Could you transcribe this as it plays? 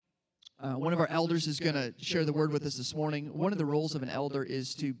One of our elders is going to share the word with us this morning. One of the roles of an elder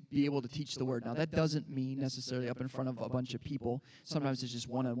is to be able to teach the word. Now, that doesn't mean necessarily up in front of a bunch of people. Sometimes it's just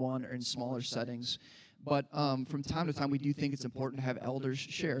one-on-one or in smaller settings. But from time to time, we do think it's important to have elders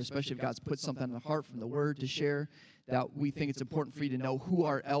share, especially if God's put something in the heart from the word to share, that we think it's important for you to know who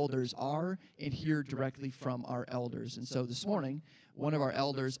our elders are and hear directly from our elders. And so this morning, one of our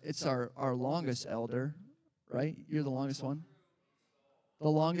elders, it's our longest elder, right? You're the longest one? The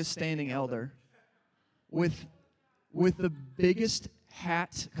longest standing elder with the biggest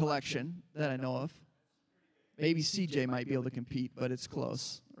hat collection that I know of. Maybe CJ might be able to compete, but it's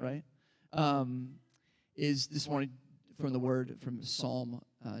close, right? Is this morning from the word from Psalm.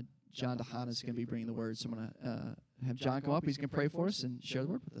 John DeHaan is going to be bringing the word, so I'm going to have John come up. He's going to pray for us and share the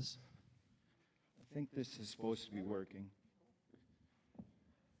word with us. I think this is supposed to be working.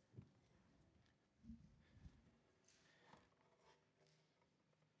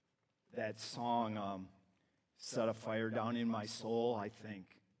 That song set a fire down in my soul, I think.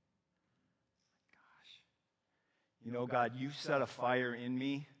 Gosh. You know, God, you set a fire in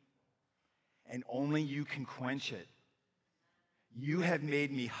me, and only you can quench it. You have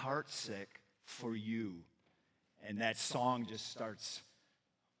made me heartsick for you. And that song just starts,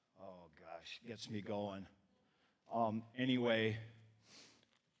 oh gosh, gets me going. Anyway,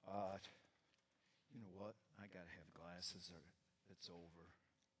 you know what? I got to have glasses or it's over.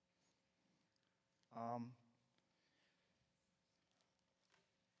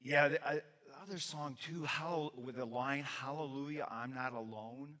 The other song too, with the line, "Hallelujah, I'm not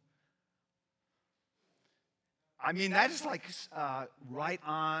alone." I mean, that is like right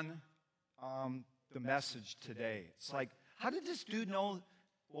on the message today. It's like, how did this dude know?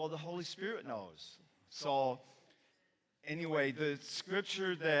 Well, the Holy Spirit knows. So, anyway, the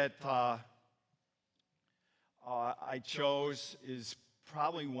scripture that I chose is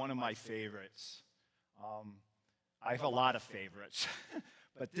probably one of my favorites. I have a lot of favorites,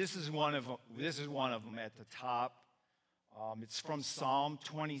 but this is one of them. This is one of them at the top. It's from Psalm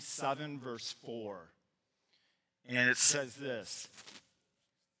 27, verse 4. And it says this: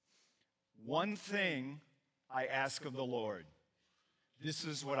 "One thing I ask of the Lord, this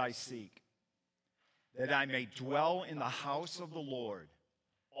is what I seek, that I may dwell in the house of the Lord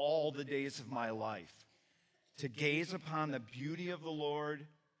all the days of my life, to gaze upon the beauty of the Lord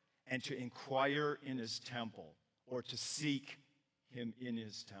and to inquire in his temple," or to seek him in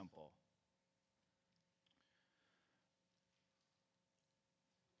his temple.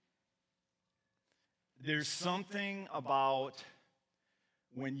 There's something about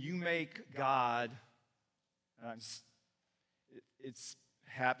when you make God, and it's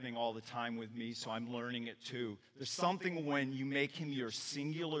happening all the time with me, so I'm learning it too. There's something when you make him your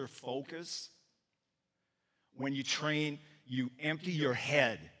singular focus, when you train, you empty your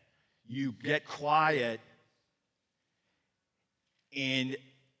head, you get quiet, and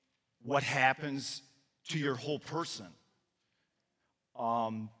what happens to your whole person?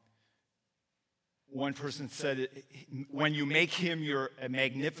 One person said, when you make him a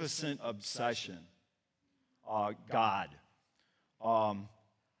magnificent obsession, God.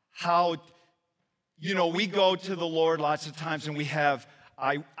 How, we go to the Lord lots of times and we have,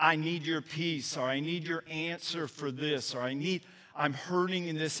 I need your peace, or I need your answer for this, or I'm hurting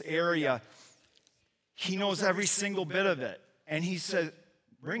in this area. He knows every single bit of it. And he said,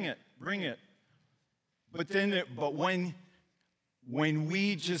 bring it. But when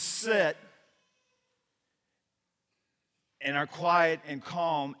we just sit and are quiet and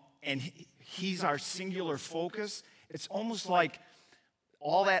calm, and he's our singular focus, it's almost like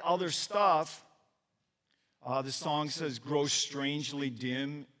all that other stuff, the song says, grows strangely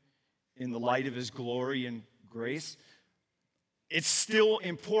dim in the light of his glory and grace. It's still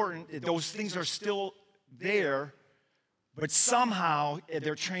important. Those things are still there, but somehow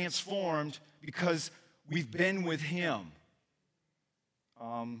they're transformed because we've been with him.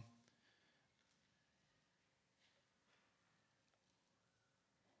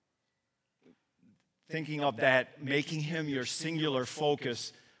 Thinking of that, making him your singular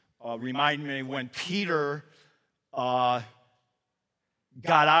focus, reminded me when Peter got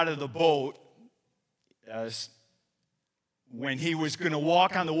out of the boat, when he was going to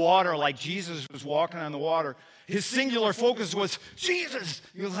walk on the water like Jesus was walking on the water, his singular focus was Jesus.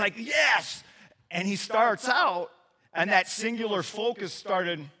 He was like, yes. And he starts out, and that singular focus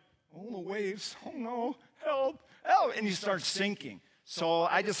started, oh, the waves, oh no, help, and he starts sinking. So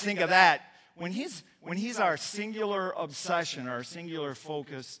I just think of that. When he's our singular obsession, our singular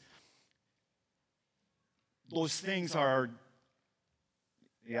focus, those things are,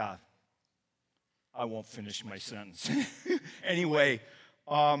 I won't finish my sentence. Anyway,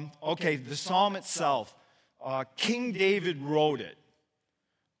 Okay, the psalm itself. King David wrote it.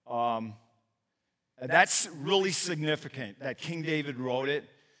 That's really significant that King David wrote it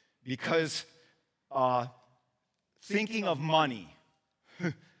because thinking of money,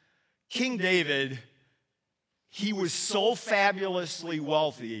 King David, he was so fabulously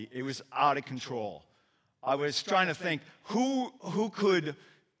wealthy, it was out of control. I was trying to think, who could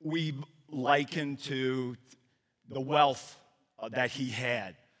we liken to the wealth that he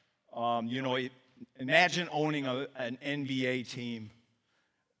had? Imagine owning an NBA team,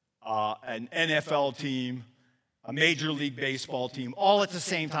 an NFL team, a Major League Baseball team, all at the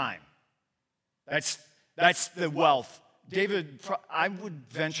same time. That's the wealth. David, I would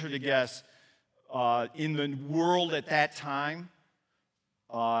venture to guess, in the world at that time,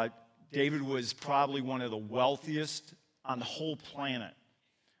 David was probably one of the wealthiest on the whole planet.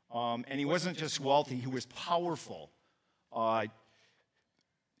 And he wasn't just wealthy, he was powerful.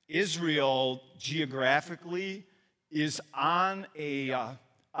 Israel, geographically, is on a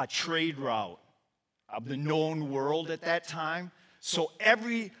trade route of the known world at that time. So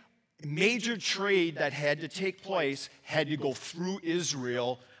every major trade that had to take place had to go through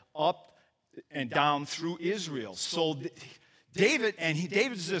Israel, up and down through Israel. So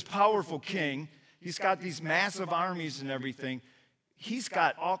David's this powerful king. He's got these massive armies and everything. He's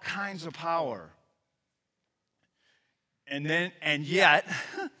got all kinds of power. And yet,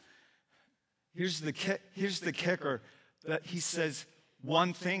 here's the kicker, that he says,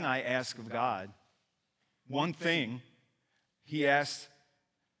 one thing I ask of God. One thing he asks,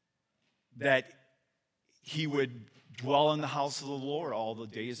 that he would dwell in the house of the Lord all the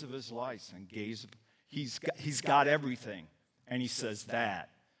days of his life and gaze. He's got everything, and he says that.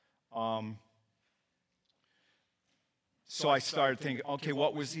 So I started thinking, okay,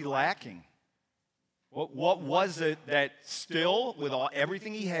 what was he lacking? What was it that still, with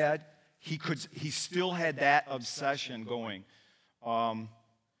everything he had, he still had that obsession going? I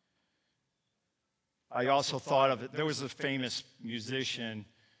also thought of it. There was a famous musician,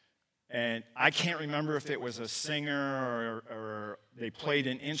 and I can't remember if it was a singer or they played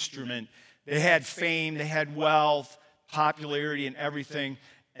an instrument. They had fame, they had wealth, popularity, and everything,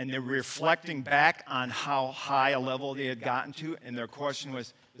 and they were reflecting back on how high a level they had gotten to, and their question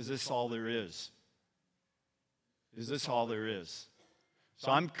was, is this all there is? Is this all there is?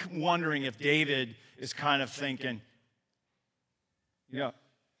 So I'm wondering if David is kind of thinking, yeah,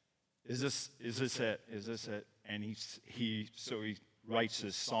 is this it? Is this it? And he writes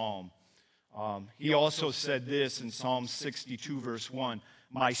this psalm. He also said this in Psalm 62, verse 1,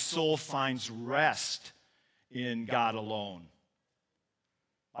 my soul finds rest in God alone.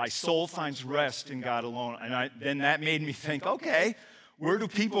 My soul finds rest in God alone. And then that made me think, okay, where do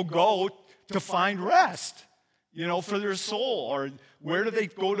people go to find rest, for their soul? Or where do they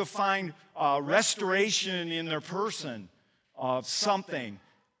go to find restoration in their person of something?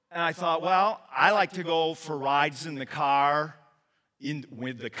 And I thought, well, I like to go for rides in the car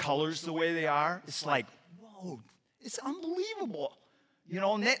with the colors the way they are. It's like, whoa, it's unbelievable.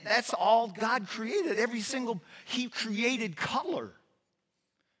 And that's all God created. He created color.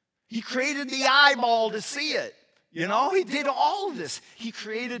 He created the eyeball to see it. He did all of this. He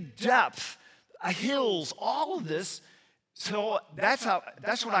created depth, hills, all of this. So that's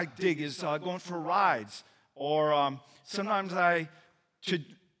what I dig, is going for rides. Or sometimes I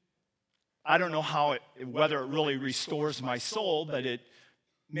don't know whether it really restores my soul, but it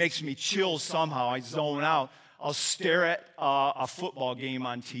makes me chill somehow. I zone out. I'll stare at a football game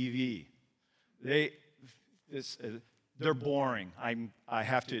on TV. They're boring. I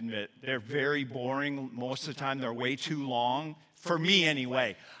have to admit, they're very boring. Most of the time, they're way too long, for me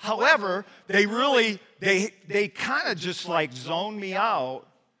anyway. However, they kind of just like zone me out,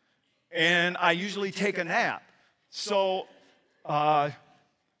 and I usually take a nap. So, or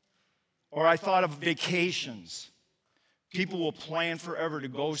I thought of vacations. People will plan forever to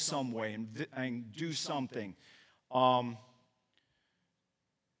go somewhere and do something.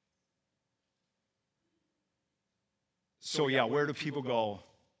 So yeah, where do people go?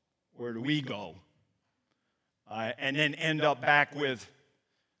 Where do we go? And then end up back with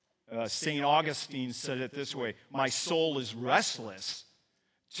St. Augustine said it this way, my soul is restless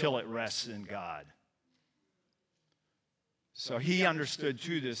till it rests in God. So he understood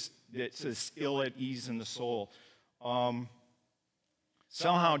too this ill at ease in the soul.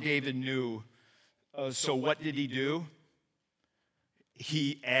 Somehow David knew. So what did he do?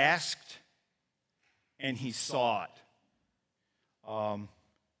 He asked and he sought.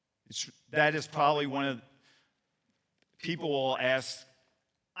 That is probably one of people will ask,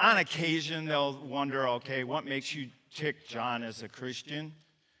 on occasion they'll wonder, okay, what makes you tick John as a Christian.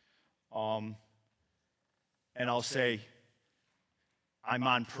 And I'll say, I'm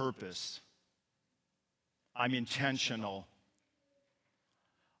on purpose. I'm intentional.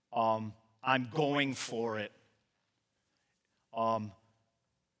 I'm going for it.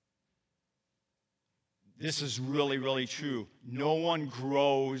 This is really, really true. No one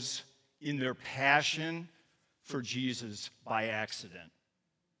grows in their passion for Jesus by accident.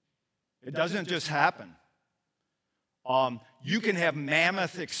 It doesn't just happen. You can have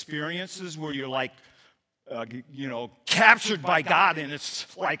mammoth experiences where you're like, captured by God, and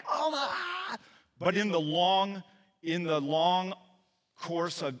it's like, oh my! But in the long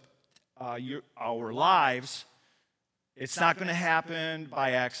course of our lives, it's not going to happen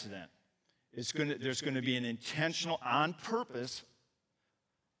by accident. There's going to be an intentional, on purpose,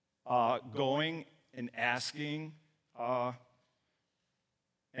 going and asking.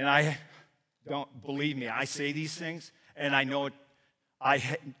 And I don't believe me. I say these things, and I know it.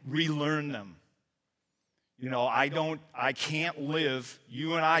 I relearn them. I can't live.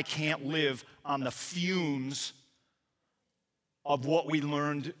 You and I can't live on the fumes of what we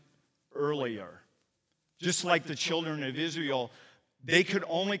learned earlier. Just like the children of Israel, they could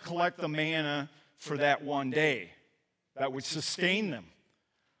only collect the manna for that one day that would sustain them.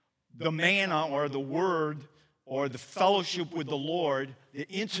 The manna, or the word, or the fellowship with the Lord, the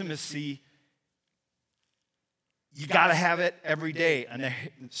intimacy, you got to have it every day. And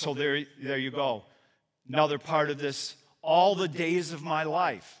so there you go. Another part of this, all the days of my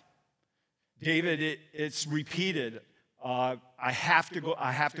life. David, it's repeated. I have to go.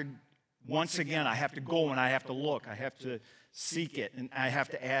 Once again, I have to go and I have to look. I have to seek it and I have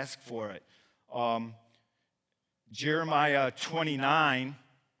to ask for it. Jeremiah 29,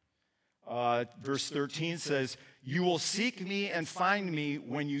 verse 13 says, "You will seek me and find me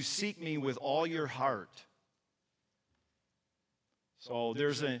when you seek me with all your heart." So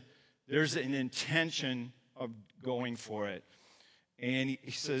there's an intention of going for it. And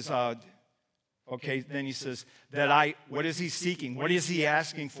he says, then he says, what is he seeking? What is he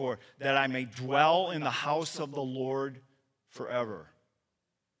asking for? That I may dwell in the house of the Lord forever.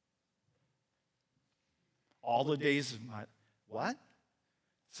 All the days of my, what?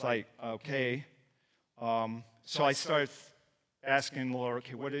 It's like, okay. So I started asking the Lord,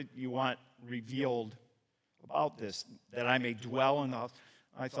 okay, what did you want revealed about this? That I may dwell in the house.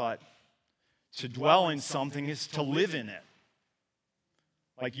 I thought, to dwell in something is to live in it.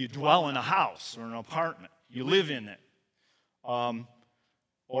 Like you dwell in a house or an apartment. You live in it.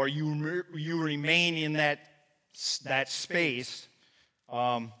 Or you remain in that space.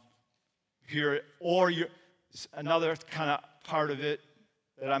 Here, or another kind of part of it,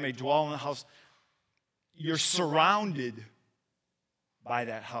 that I may dwell in the house. You're surrounded by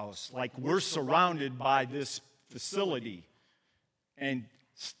that house. Like we're surrounded by this facility. And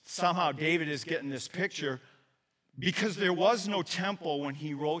somehow David is getting this picture because there was no temple when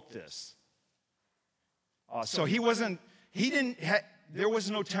he wrote this. So there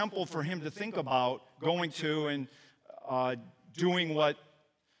was no temple for him to think about going to and doing what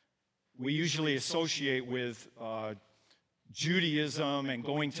we usually associate with Judaism and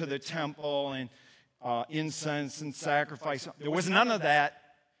going to the temple and incense and sacrifice. There was none of that.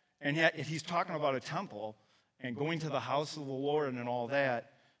 And yet he's talking about a temple and going to the house of the Lord and all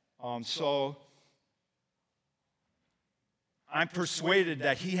that. So I'm persuaded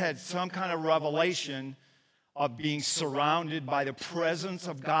that he had some kind of revelation of being surrounded by the presence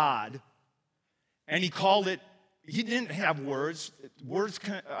of God. And he called it, he didn't have words. Words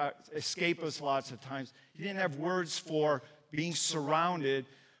can escape us lots of times. He didn't have words for being surrounded.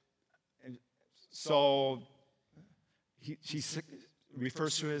 And so he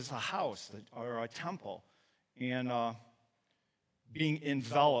refers to it as a house or a temple. And being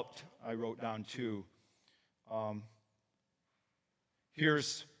enveloped, I wrote down too.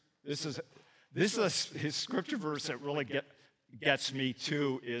 This is his scripture verse that really gets me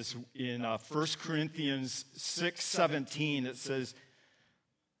too, is in 1 Corinthians 6:17. It says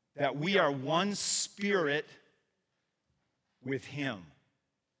that we are one spirit with him.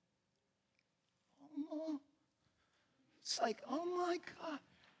 It's like, oh my God.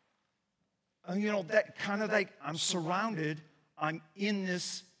 That kind of like, I'm surrounded, I'm in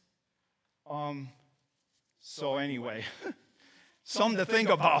this. So anyway, something to think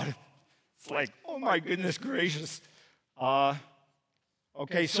about. It's like, oh my goodness gracious.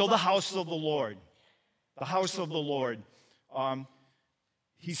 Okay, so the house of the Lord. The house of the Lord.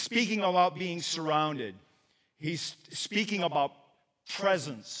 He's speaking about being surrounded. He's speaking about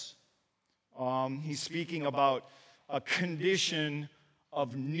presence. He's speaking about a condition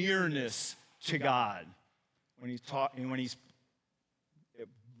of nearness to God. when he's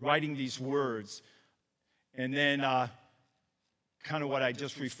writing these words, and then kind of what I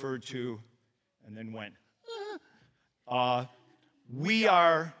just referred to, and then went. We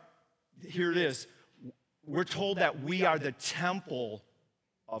are, here it is, we're told that we are the temple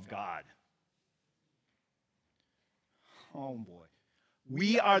of God. Oh boy.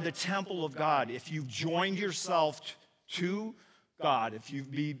 We are the temple of God. If you've joined yourself to God, if you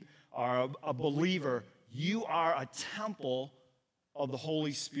are a believer, you are a temple of the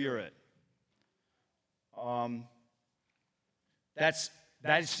Holy Spirit. That's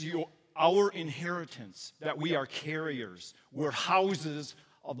our inheritance, that we are carriers. We're houses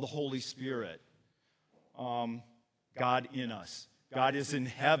of the Holy Spirit. God in us. God is in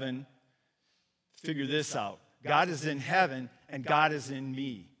heaven. Figure this out. God is in heaven, and God is in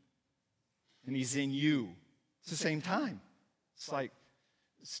me. And he's in you. It's the same time. It's like,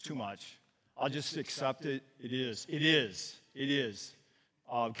 it's too much. I'll just accept it. It is.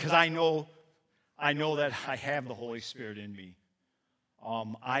 Because I know that I have the Holy Spirit in me.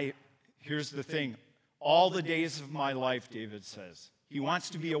 Here's the thing. All the days of my life, David says. He wants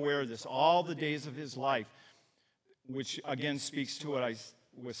to be aware of this. All the days of his life, which again speaks to what I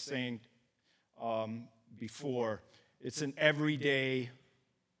was saying before. It's an everyday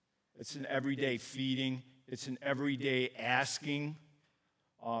feeding. It's an everyday asking.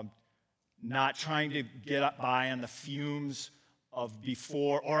 Not trying to get by on the fumes of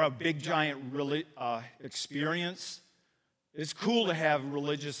before or a big giant experience. It's cool to have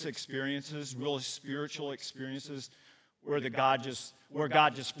religious experiences, real spiritual experiences, where God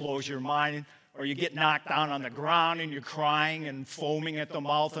just blows your mind, or you get knocked down on the ground and you're crying and foaming at the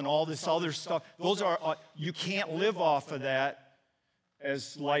mouth and all this other stuff. Those are you can't live off of that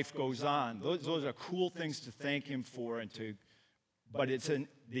as life goes on. Those are cool things to thank Him for, but it's in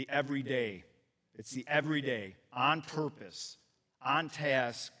the everyday. It's the everyday, on purpose, on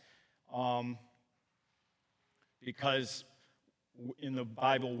task, because in the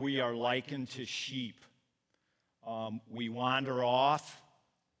Bible we are likened to sheep. We wander off.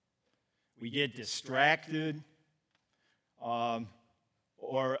 We get distracted. Or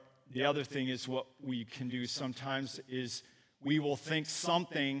the other thing is what we can do sometimes is we will think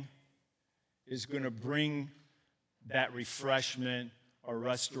something is going to bring that refreshment or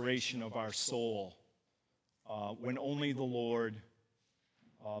restoration of our soul, when only the Lord,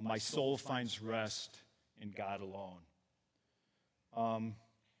 my soul finds rest in God alone.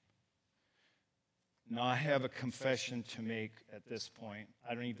 Now I have a confession to make at this point.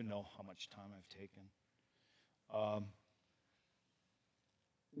 I don't even know how much time I've taken.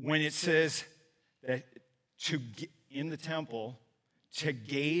 When it says that in the temple, to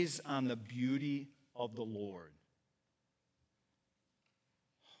gaze on the beauty of the Lord.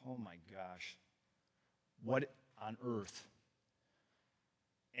 Oh my gosh. What on earth?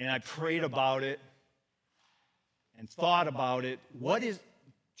 And I prayed about it and thought about it.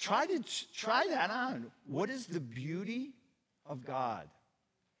 Try that on. What is the beauty of God?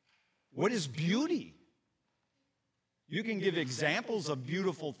 What is beauty? You can give examples of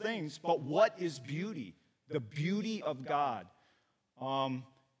beautiful things, but what is beauty? The beauty of God.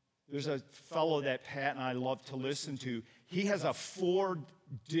 There's a fellow that Pat and I love to listen to. He has a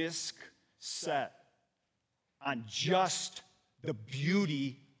 4-disc set on just the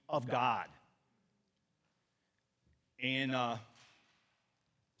beauty of God. And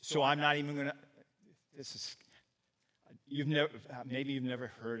so I'm not even going to, maybe you've never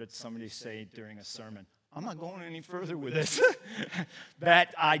heard it somebody say during a sermon, I'm not going any further with this.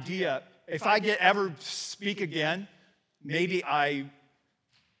 That idea, if I ever speak again, maybe I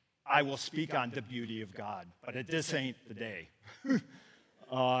will speak on the beauty of God, but this ain't the day.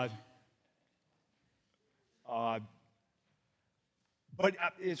 But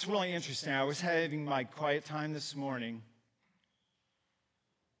it's really interesting. I was having my quiet time this morning,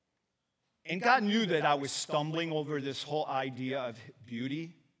 and God knew that I was stumbling over this whole idea of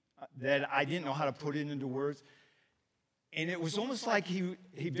beauty, that I didn't know how to put it into words. And it was almost like he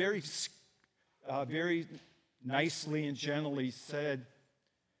very nicely and gently said,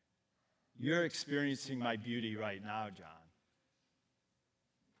 "You're experiencing my beauty right now, John.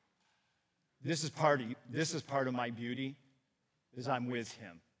 This is part of my beauty, is I'm with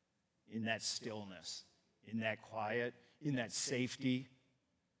Him in that stillness, in that quiet, in that safety."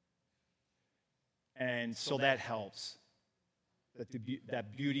 And so that helps.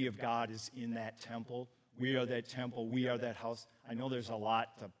 That beauty of God is in that temple. We are that temple. We are that house. I know there's a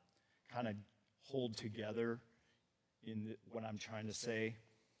lot to kind of hold together in what I'm trying to say.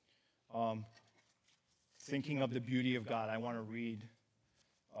 Thinking of the beauty of God, I want to read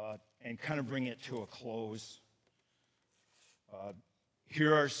and kind of bring it to a close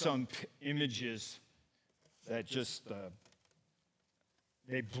Here are some images that just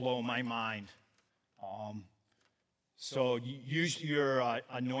they blow my mind. So use your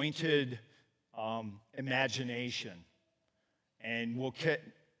anointed imagination, and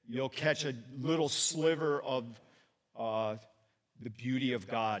you'll catch a little sliver of the beauty of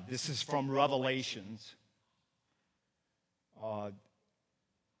God. This is from Revelations.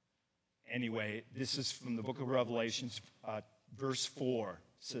 Anyway, this is from the book of Revelations, verse 4.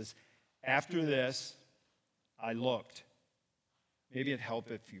 It says, "After this, I looked." Maybe it'd help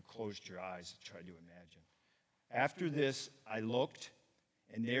if you closed your eyes and tried to imagine. "After this, I looked,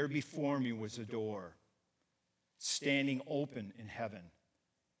 and there before me was a door, standing open in heaven.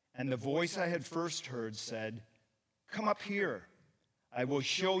 And the voice I had first heard said, 'Come up here. I will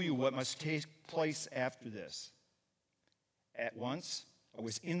show you what must take place after this.' At once, I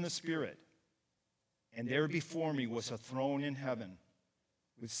was in the Spirit, and there before me was a throne in heaven,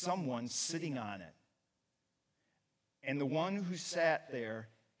 with someone sitting on it. And the one who sat there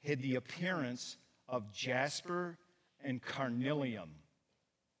had the appearance of jasper and carnelian.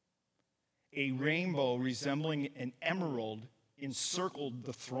 A rainbow resembling an emerald encircled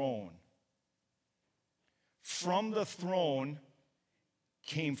the throne. From the throne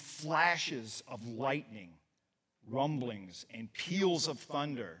came flashes of lightning, rumblings, and peals of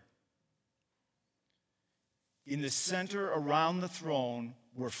thunder. In the center around the throne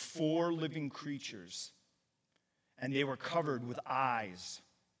were 4 living creatures, and they were covered with eyes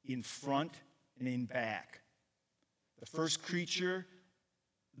in front and in back. The first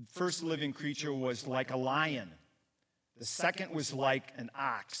living creature was like a lion. The second was like an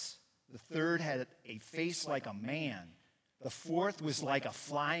ox. The third had a face like a man. The fourth was like a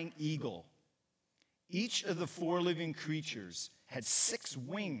flying eagle. Each of the 4 living creatures had 6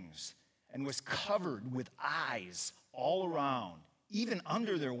 wings and was covered with eyes all around, even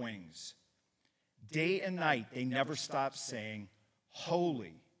under their wings. Day and night they never stopped saying,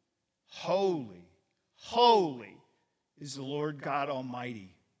 'Holy, holy, holy is the Lord God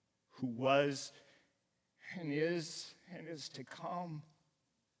Almighty, who was and is to come.'"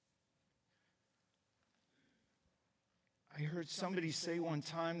 I heard somebody say one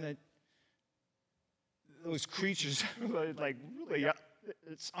time that those creatures, like really,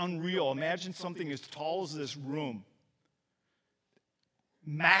 it's unreal. Imagine something as tall as this room,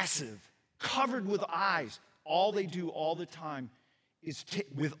 massive, covered with eyes. All they do all the time is,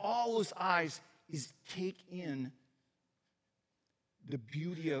 with all those eyes, is take in the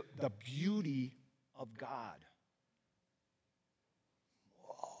beauty of God.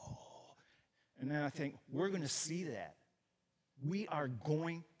 Whoa. And then I think, we're going to see that. We are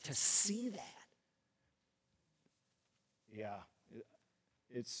going to see that. Yeah,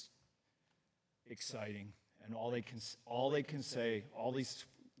 it's exciting. And all they can say, all these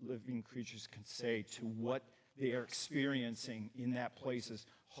living creatures can say to what they are experiencing in that place is,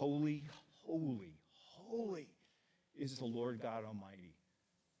 "Holy, holy, holy is the Lord God Almighty,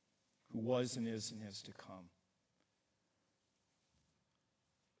 who was and is to come."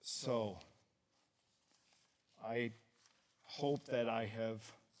 So, I hope that I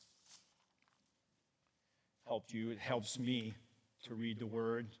have helped you. It helps me to read the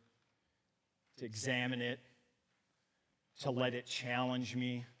Word, to examine it, to let it challenge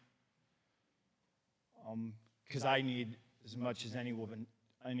me. Because I need, as much as anyone,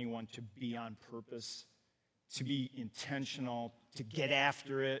 to be on purpose, to be intentional, to get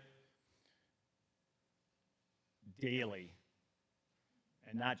after it daily,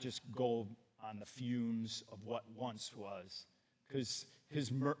 and not just go on the fumes of what once was. Because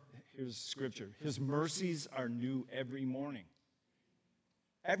here's scripture. His mercies are new every morning.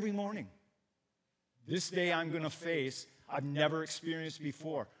 Every morning. This day I'm going to face, I've never experienced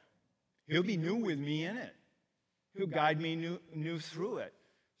before. He'll be new with me in it. He'll guide me new through it.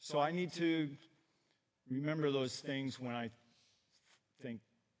 So I need to remember those things when I think,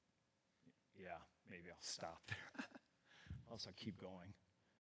 yeah, maybe I'll stop there. Else I'll keep going.